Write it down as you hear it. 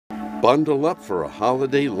Bundle up for a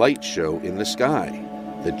holiday light show in the sky.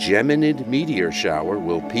 The Geminid meteor shower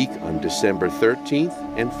will peak on December 13th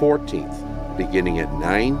and 14th, beginning at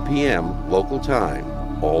 9 p.m. local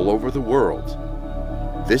time all over the world.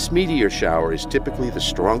 This meteor shower is typically the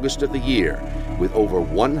strongest of the year, with over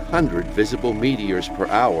 100 visible meteors per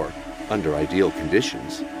hour under ideal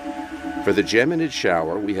conditions. For the Geminid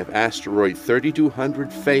shower, we have asteroid 3200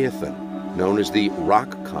 Phaethon, known as the Rock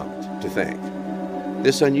Comet, to thank.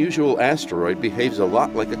 This unusual asteroid behaves a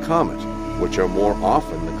lot like a comet, which are more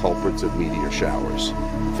often the culprits of meteor showers.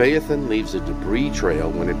 Phaethon leaves a debris trail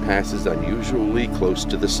when it passes unusually close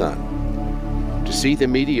to the sun. To see the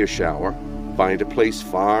meteor shower, find a place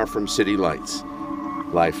far from city lights.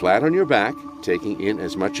 Lie flat on your back, taking in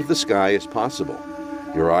as much of the sky as possible.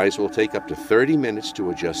 Your eyes will take up to 30 minutes to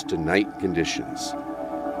adjust to night conditions.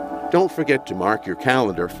 Don't forget to mark your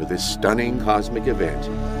calendar for this stunning cosmic event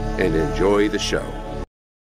and enjoy the show.